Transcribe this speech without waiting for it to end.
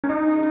All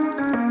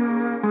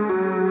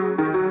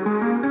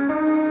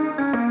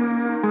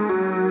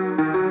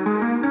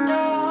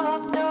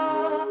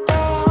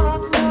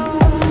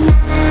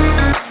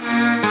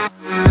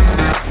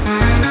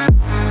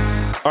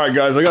right,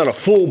 guys, I got a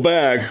full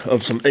bag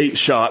of some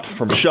 8-shot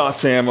from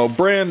SHOTTY ammo,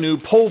 brand new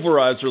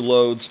pulverizer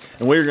loads,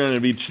 and we're going to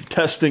be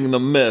testing the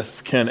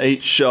myth: can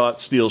 8-shot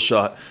steel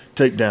shot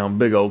take down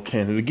big old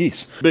Canada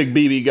geese? Big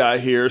BB guy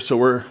here, so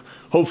we're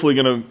hopefully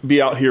going to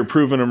be out here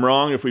proving him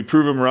wrong. If we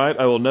prove him right,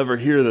 I will never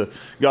hear the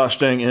gosh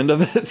dang end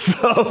of it.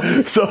 So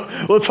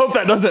let's hope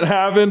that doesn't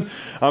happen.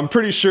 I'm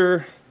pretty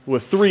sure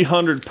with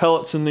 300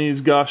 pellets in these,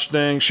 gosh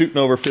dang, shooting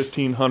over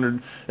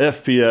 1500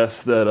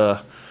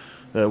 FPS,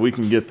 that we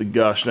can get the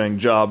gosh dang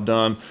job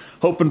done.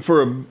 Hoping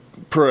for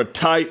a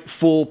tight,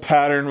 full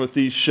pattern with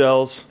these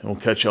shells, and we'll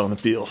catch you on the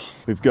field.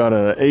 We've got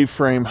an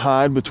A-frame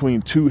hide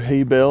between 2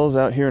 hay bales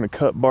out here in a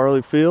cut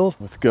barley field.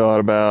 We've got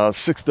about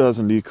 6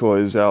 dozen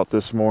decoys out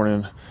this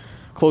morning.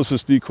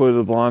 Closest decoy to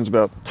the blind's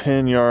about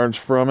 10 yards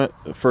from it.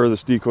 The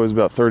furthest decoy is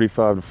about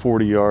 35 to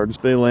 40 yards.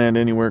 If they land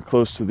anywhere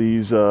close to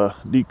these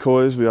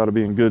decoys, we ought to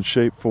be in good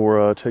shape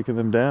for taking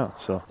them down.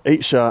 So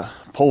 8-shot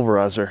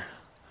pulverizer.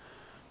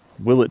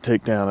 Will it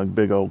take down a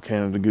big old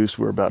Canada goose?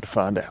 We're about to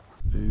find out.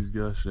 These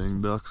gosh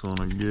dang ducks want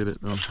to get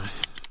it, don't they?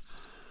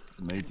 It's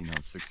amazing how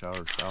 6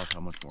 hours south, how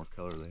much more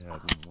color they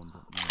have than the ones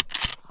up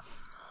north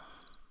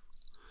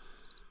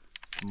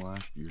from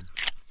last year.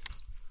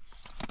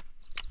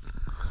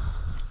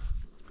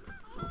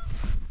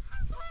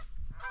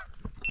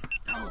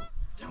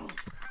 Don't.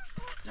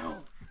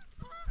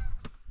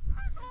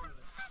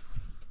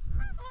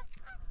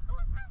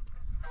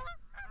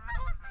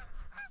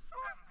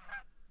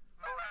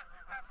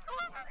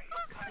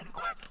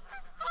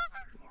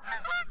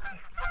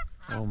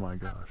 Oh my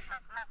gosh.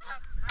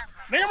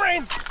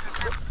 Rain!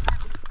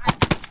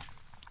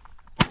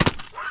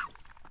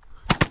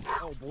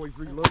 Oh, boys,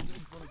 reload.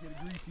 It's gonna get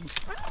greasy.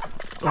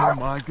 Oh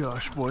my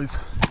gosh, boys.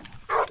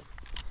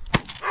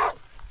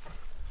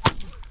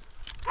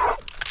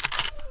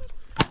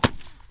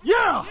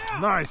 Yeah!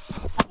 Nice.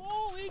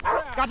 Holy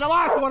crap! Got the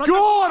last one.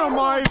 God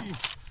almighty.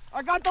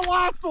 I got the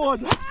last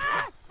one.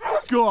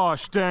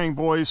 Gosh dang,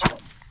 boys.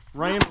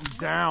 Rain them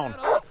down.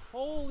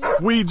 Holy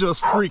We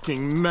just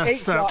freaking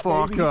messed that 8-shot,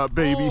 flock baby. up,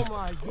 baby. Oh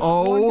my god.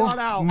 Oh One got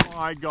out.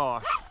 my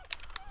gosh.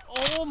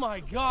 Oh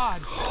my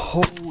god.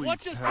 Holy What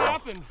just cow.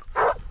 happened?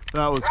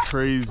 That was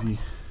crazy.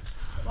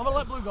 I'm gonna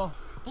let Blue go.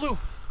 Blue. All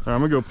right,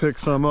 I'm gonna go pick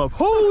some up.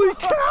 Holy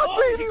cow,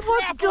 Holy baby,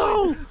 crap, let's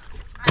go.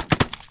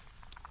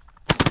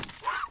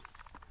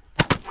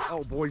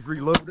 Oh, boys,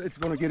 reload. It's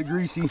gonna get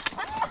greasy.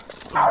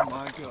 Oh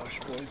my gosh,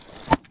 boys.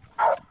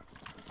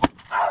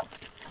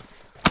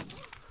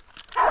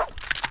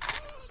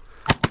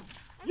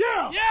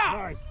 Yeah! Yeah!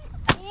 Nice.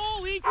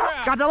 Holy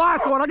crap! Got the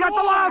last one. I got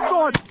the last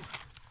one.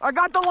 I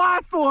got the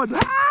last one.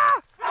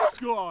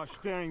 Gosh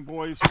dang,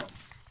 boys.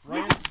 We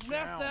Rain just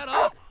messed that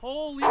up.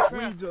 Holy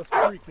crap. We just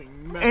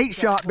freaking messed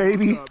 8-shot, that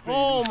baby. flock up,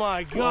 Oh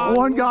my god.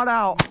 One got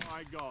out. Oh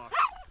my gosh.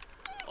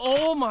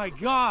 Oh my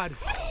god.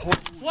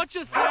 What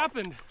just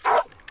happened?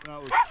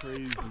 That was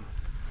crazy.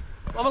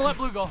 I'm gonna let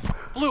Blue go.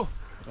 Blue.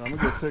 I'm gonna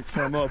go pick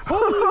some up.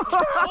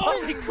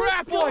 Holy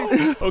crap,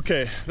 boys.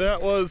 Okay,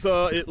 that was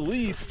at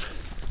least,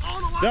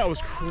 that was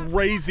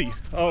crazy.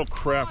 Oh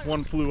crap,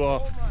 one flew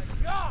off. Oh my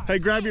god. Hey,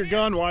 grab your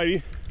gun,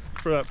 Whitey,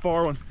 for that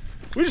far one.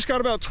 We just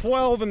got about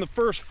 12 in the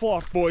first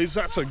flock, boys.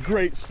 That's a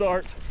great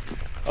start.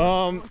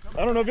 I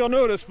don't know if y'all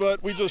noticed,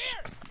 but we just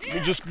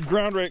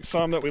ground raked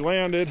some that we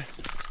landed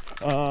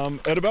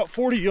at about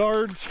 40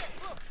 yards.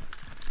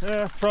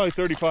 Probably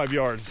 35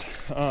 yards.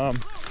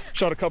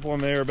 Shot a couple in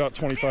there about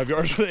 25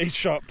 yards with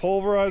 8-shot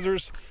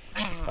pulverizers.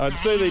 I'd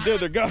say they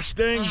did their gosh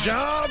dang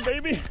job,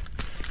 baby.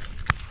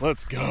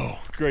 Let's go.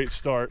 Great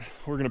start.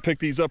 We're gonna pick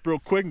these up real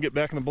quick and get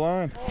back in the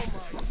blind. Oh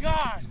my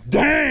god.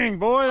 Dang,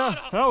 boy,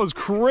 that was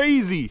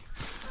crazy.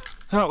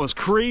 That was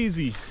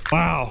crazy.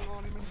 Wow.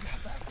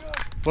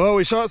 Well,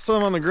 we shot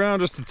some on the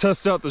ground just to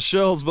test out the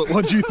shells, but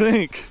what'd you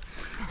think?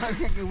 I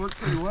think they worked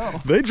pretty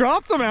well. They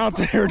dropped them out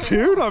there,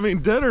 dude. I mean,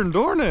 deader than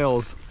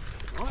doornails.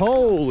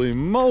 Holy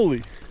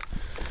moly.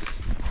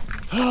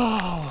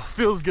 Oh,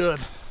 feels good.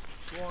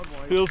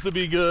 Feels to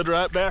be good.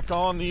 Right back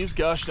on these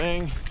gosh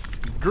dang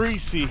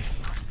greasy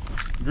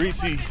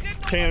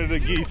Canada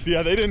geese.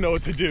 Yeah, they didn't know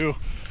what to do.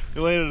 They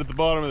landed at the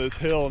bottom of this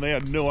hill and they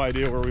had no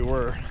idea where we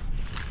were.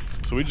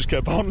 So we just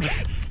kept on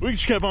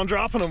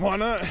dropping them. Why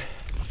not?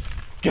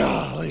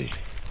 Golly.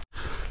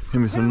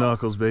 Give me some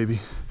knuckles,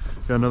 baby.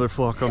 Got another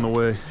flock on the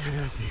way.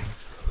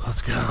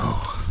 Let's go.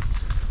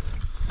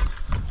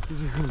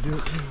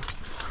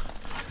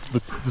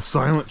 The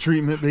silent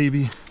treatment,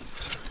 baby.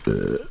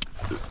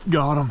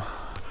 Got him.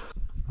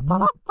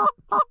 I'll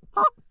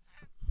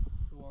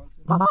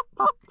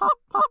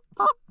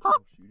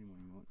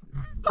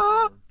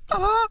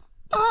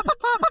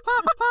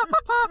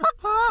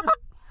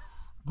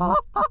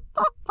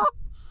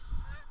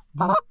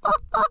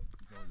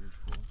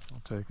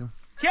take him.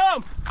 Kill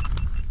him.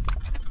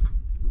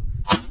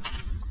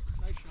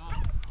 Nice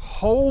shot.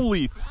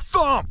 Holy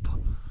thump!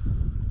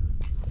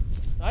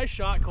 Nice shot.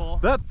 shot, Cole.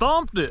 That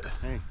thumped it.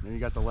 Hey, then you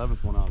got the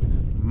 11th one out of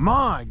here.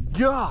 My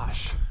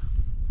gosh.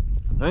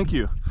 Thank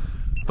you.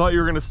 Thought you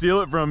were gonna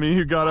steal it from me.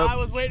 You got up. I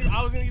was waiting.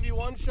 I was gonna give you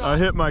one shot. I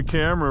hit my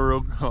camera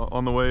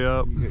on the way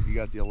up. You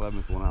got the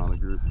 11th one out of the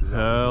group.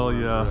 Hell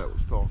yeah. That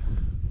was talking.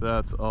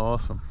 That's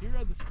awesome. You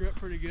read the script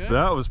pretty good.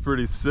 That was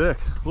pretty sick.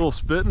 Little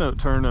spit note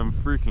turned him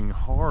freaking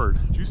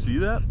hard. Did you see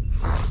that?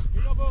 Here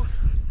you go, Bo.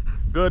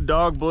 Good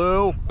dog,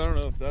 Blue. I don't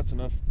know if that's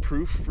enough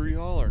proof for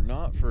y'all or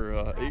not for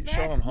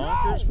 8-shot on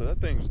honkers, but that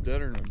thing's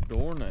deader than a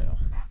doornail.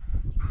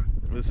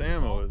 This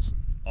ammo is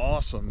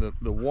awesome.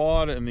 The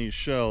wad in these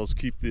shells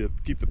keep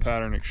the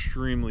pattern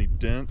extremely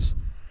dense,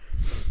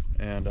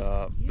 and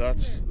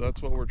that's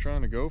what we're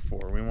trying to go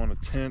for. We want a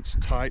tense,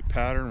 tight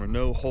pattern with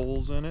no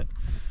holes in it.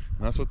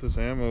 And that's what this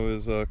ammo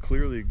is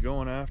clearly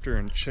going after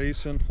and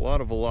chasing. A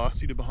lot of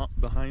velocity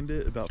behind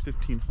it, about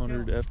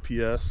 1500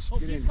 FPS,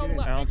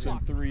 ounce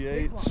and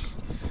 3/8.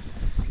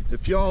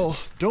 If y'all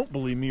don't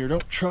believe me or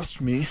don't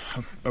trust me,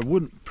 I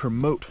wouldn't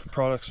promote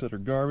products that are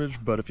garbage,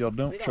 but if y'all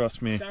don't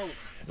trust me,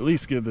 at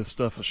least give this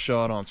stuff a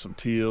shot on some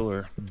teal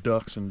or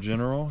ducks in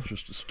general,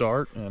 just to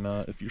start. And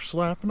if you're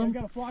slapping them,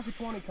 got a flock of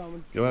 20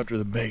 coming. go after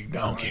the big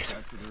donkeys.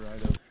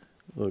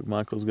 Look,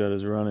 Michael's got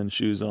his running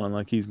shoes on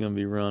like he's gonna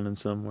be running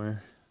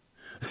somewhere.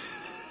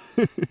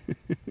 You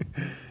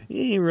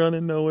ain't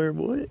running nowhere,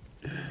 boy.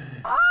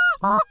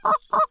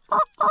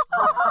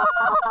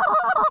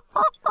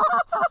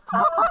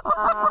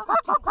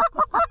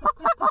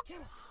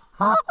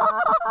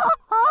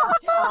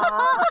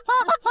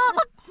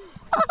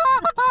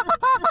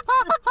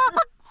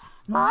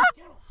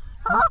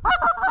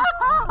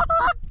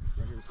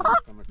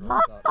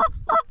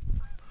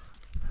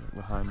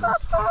 Behind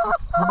us.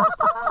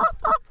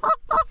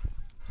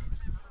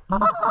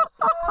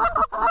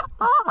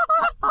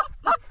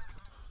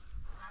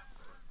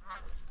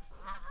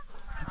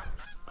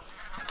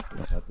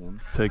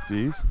 Take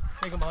these.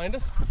 Take him behind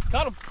us.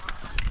 Got him.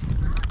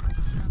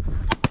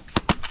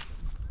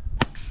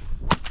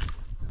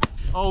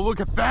 Oh, look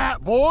at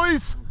that,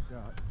 boys!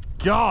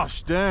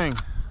 Gosh dang.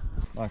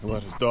 Michael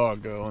let his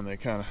dog go, and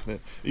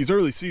these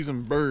early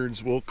season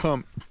birds will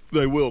come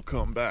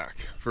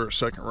back for a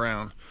second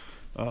round.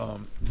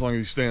 As long as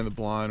you stay in the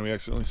blind. We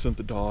accidentally sent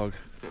the dog.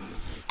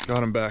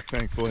 Got him back,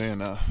 thankfully,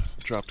 and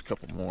dropped a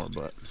couple more,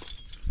 but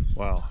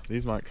wow,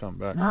 these might come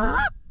back for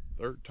a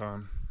third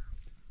time.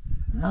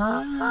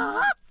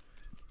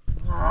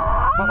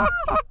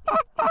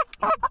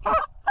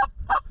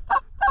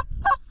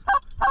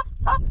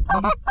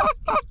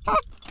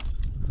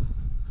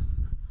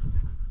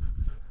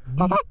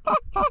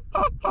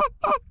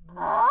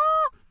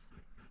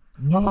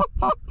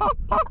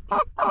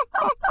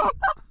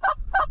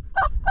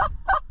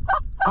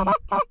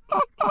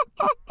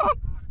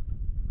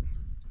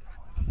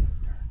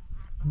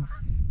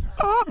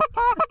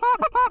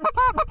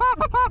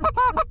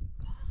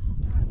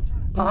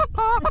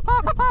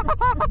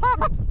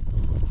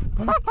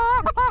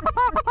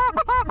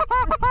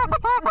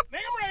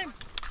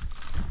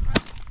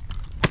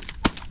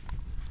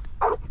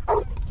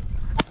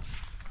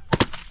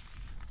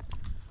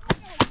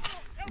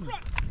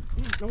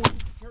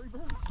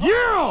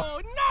 Yeah!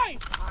 Oh,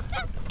 nice!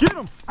 Get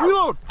him!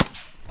 Reload!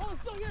 Oh,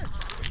 it's still here.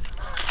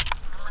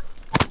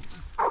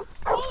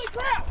 Holy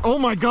crap! Oh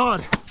my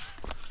god!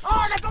 Oh,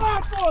 I got the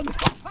last one!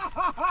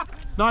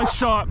 Nice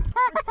shot.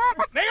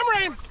 Make him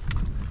rain!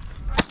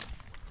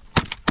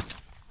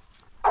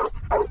 Right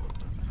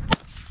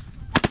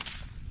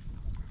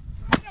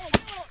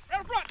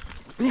in front!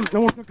 Damn,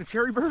 no one took the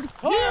cherry bird?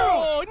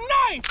 Oh,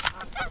 nice!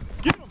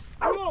 Get him!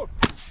 Reload!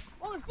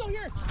 Oh, it's still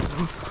here.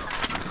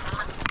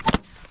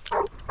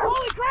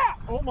 Holy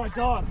crap! Oh my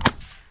god!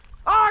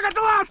 Oh, I got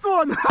the last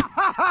one!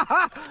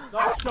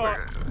 Nice shot.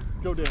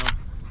 Go down.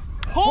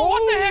 Oh,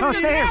 what the heck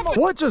just happened?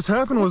 What just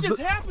happened? What just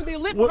happened? They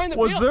lit behind the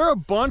was field. there a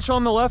bunch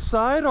on the left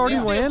side already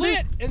Yeah, landed? they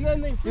lit, and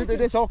then they Dude,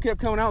 this all kept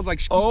coming out. I was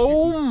like,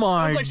 Oh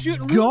my like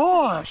shooting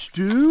gosh,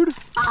 dude!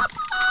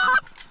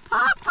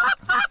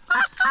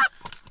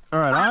 All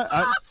right,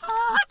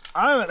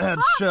 I haven't had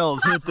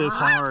shells hit this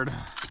hard.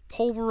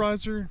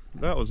 Pulverizer,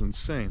 that was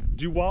insane.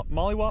 Did you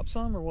mollywop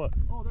some or what?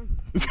 Oh, there's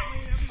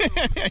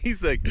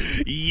He's like,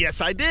 yes,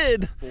 I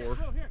did. 4.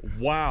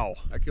 Wow.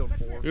 I killed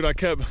 4. Dude, I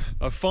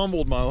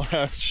fumbled my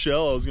last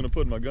shell. I was gonna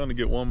put in my gun to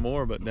get one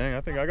more, but dang,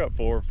 I think I got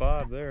 4 or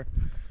 5 there.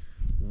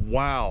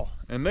 Wow.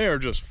 And they are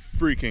just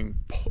freaking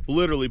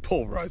literally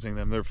pulverizing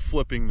them. They're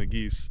flipping the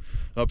geese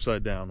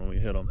upside down when we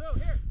hit them.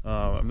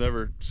 I've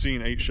never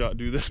seen 8-shot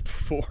do this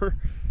before,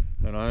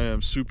 and I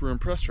am super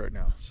impressed right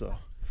now. So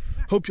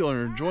hope y'all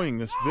are enjoying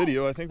this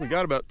video. I think we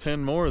got about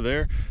 10 more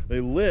there. They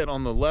lit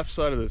on the left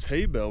side of this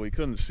hay bale. We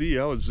couldn't see.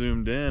 I was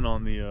zoomed in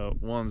on the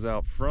ones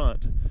out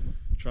front,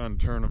 trying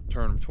to turn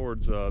them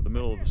towards the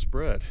middle of the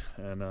spread.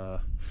 And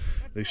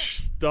they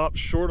stopped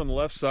short on the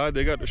left side.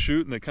 They got to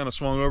shoot, and they kind of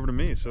swung over to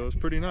me. So it was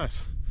pretty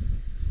nice.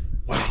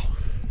 Wow.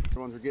 The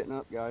ones are getting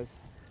up, guys.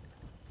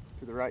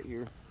 To the right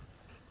here.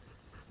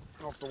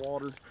 Off the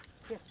water.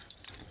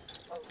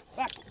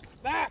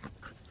 back!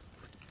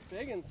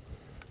 Biggins.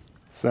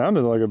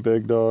 Sounded like a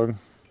big dog.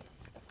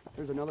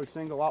 There's another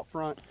single out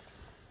front.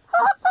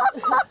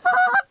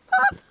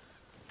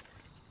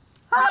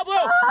 Go,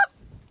 Blue!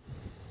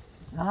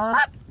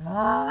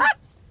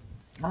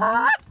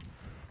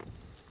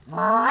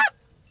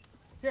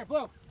 Here,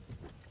 Blue.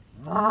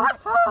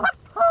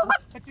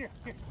 Here.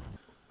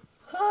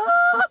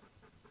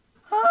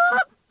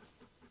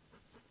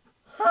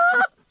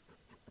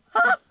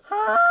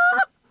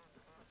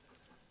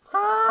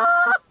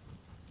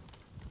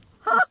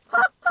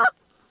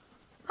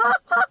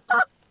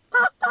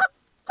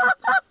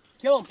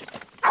 Kill him.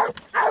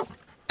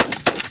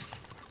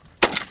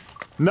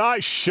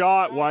 Nice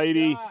shot,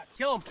 Whitey.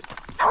 Kill him.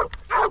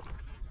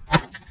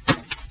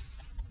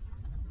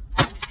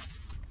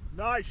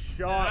 Nice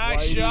shot,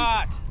 Nice Whitey.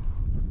 shot.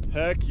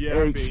 Heck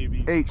yeah, H,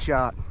 baby. 8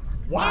 shot.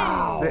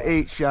 Wow. The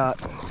 8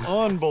 shot.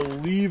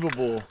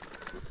 Unbelievable.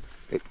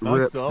 It Nice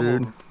rips, double.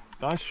 dude.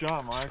 Nice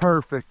shot, Mike.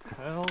 Perfect.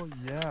 Hell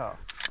yeah.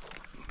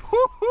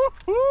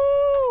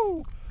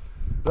 Woo-hoo-hoo!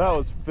 That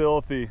was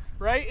filthy.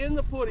 Right in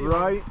the putty.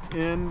 Right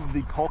in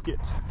the pocket.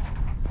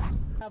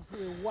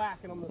 Absolutely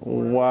whacking them this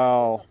morning.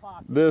 Wow.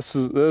 This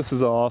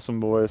is awesome,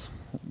 boys.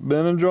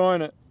 Been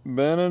enjoying it.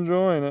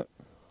 We're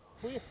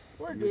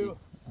due.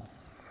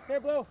 Here,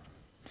 Blue.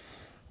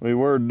 We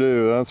were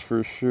due, that's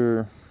for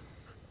sure.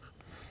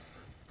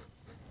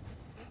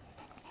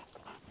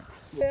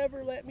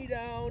 Never let me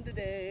down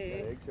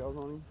today. Eggshells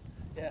on him?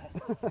 Yeah.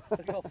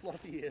 Look how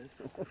fluffy he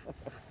is.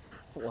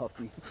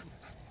 Fluffy.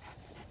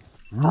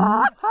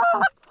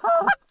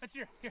 That's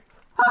here.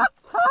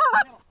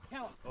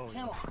 Count.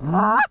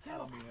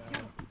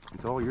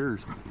 It's all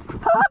yours.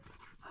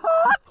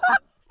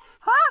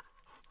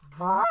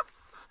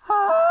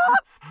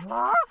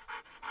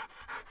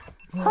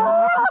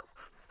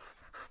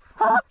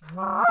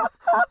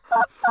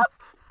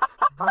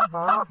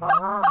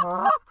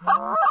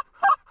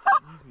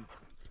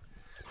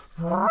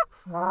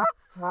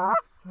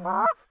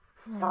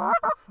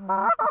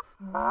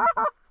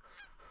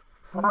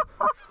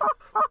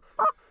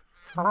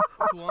 Who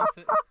wants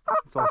it?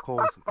 It's all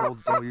cold.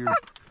 It's all yours.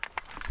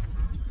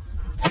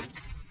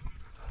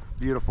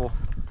 Beautiful.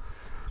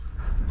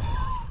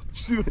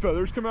 See the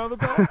feathers come out of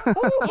the back?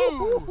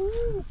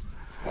 Ooh.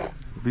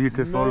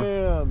 Beautiful.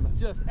 Man.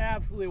 Just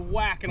absolutely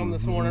whacking them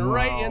this morning,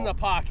 right in the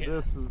pocket.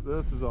 This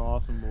is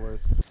awesome,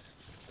 boys.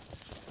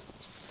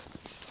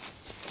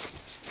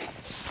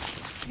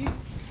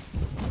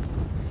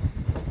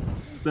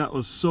 That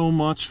was so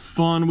much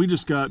fun. We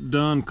just got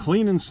done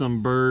cleaning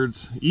some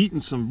birds,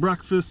 eating some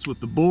breakfast with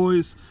the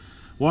boys.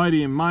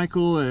 Whitey and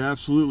Michael, they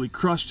absolutely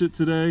crushed it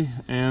today,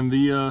 and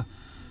the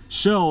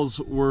shells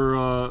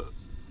were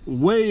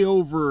way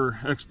over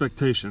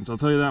expectations. I'll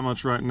tell you that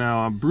much right now.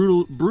 I'm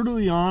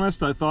brutally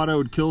honest. I thought I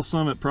would kill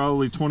some at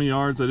probably 20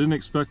 yards. I didn't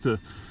expect to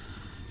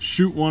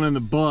shoot one in the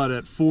butt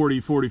at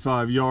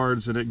 45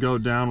 yards and it go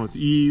down with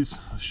ease.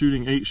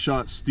 Shooting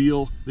 8-shot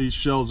steel. These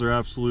shells are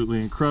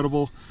absolutely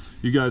incredible.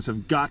 You guys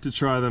have got to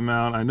try them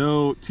out. I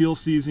know teal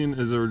season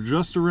is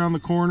just around the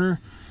corner.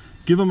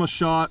 Give them a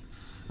shot.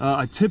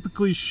 I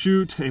typically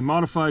shoot a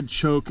modified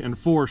choke and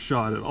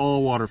 4-shot at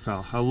all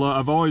waterfowl.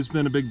 I've always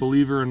been a big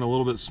believer in a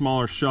little bit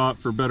smaller shot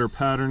for better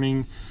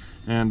patterning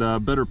and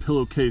better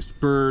pillowcased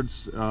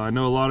birds. I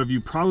know a lot of you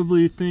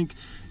probably think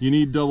you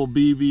need double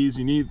BBs,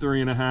 you need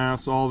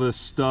 3.5s, all this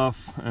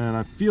stuff, and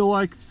I feel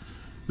like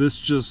this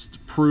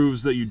just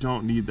proves that you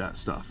don't need that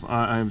stuff.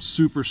 I am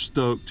super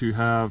stoked to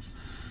have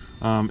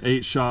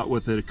 8-shot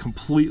with a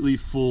completely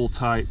full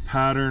tight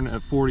pattern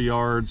at 40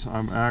 yards.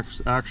 I'm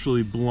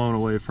actually blown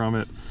away from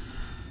it.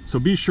 So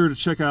be sure to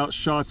check out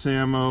Shots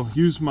Ammo.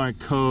 Use my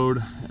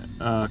code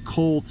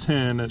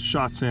COLE10 at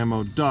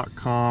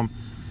shotsammo.com.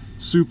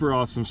 Super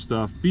awesome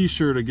stuff. Be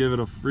sure to give it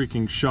a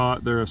freaking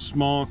shot. They're a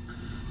small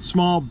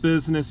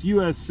business,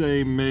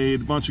 USA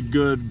made, bunch of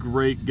good,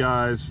 great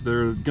guys.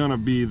 They're gonna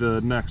be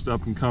the next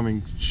up and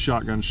coming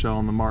shotgun shell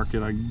on the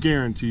market. I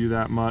guarantee you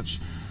that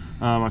much.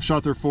 I've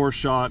shot their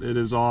 4-shot. It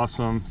is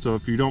awesome. So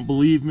if you don't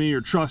believe me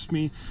or trust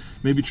me,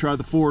 maybe try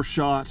the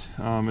 4-shot.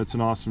 It's an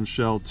awesome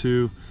shell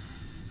too.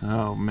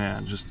 Oh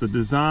man, just the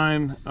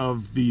design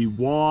of the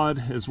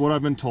wad is what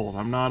I've been told.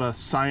 I'm not a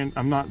scientific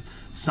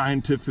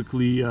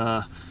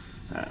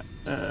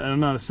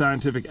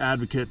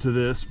advocate to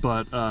this,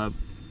 but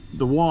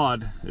the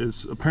wad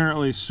is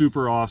apparently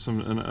super awesome,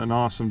 an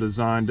awesome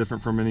design,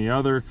 different from any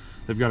other.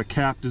 They've got a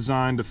cap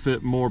design to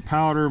fit more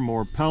powder,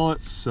 more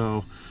pellets,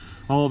 so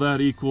all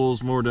that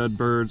equals more dead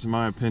birds in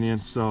my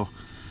opinion. So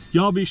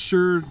y'all be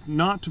sure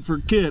not to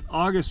forget,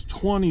 August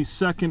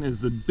 22nd is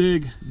the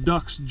big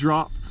ducks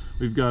drop.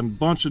 We've got a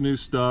bunch of new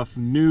stuff,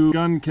 new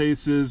gun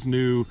cases,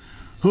 new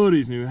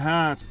hoodies, new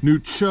hats, new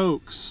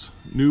chokes,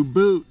 new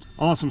boot,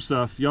 awesome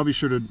stuff. Y'all be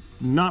sure to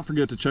not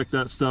forget to check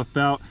that stuff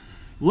out.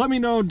 Let me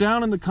know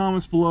down in the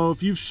comments below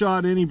if you've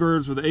shot any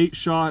birds with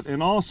 8-shot,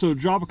 and also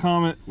drop a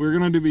comment. We're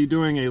going to be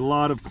doing a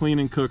lot of clean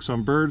and cooks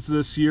on birds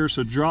this year,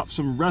 so drop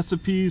some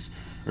recipes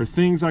or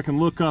things I can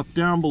look up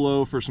down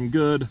below for some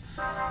good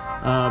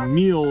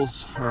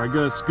meals, or I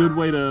guess good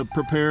way to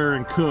prepare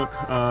and cook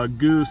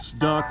goose,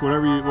 duck,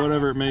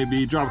 whatever it may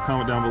be, drop a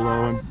comment down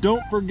below. And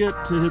don't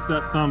forget to hit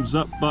that thumbs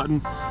up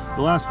button.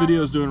 The last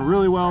video is doing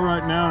really well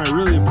right now, and I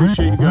really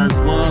appreciate you guys'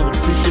 love and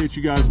appreciate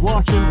you guys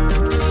watching.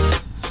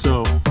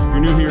 So if you're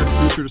new here,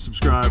 be sure to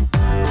subscribe,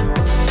 and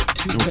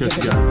we'll catch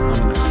you guys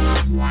on the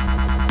next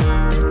one.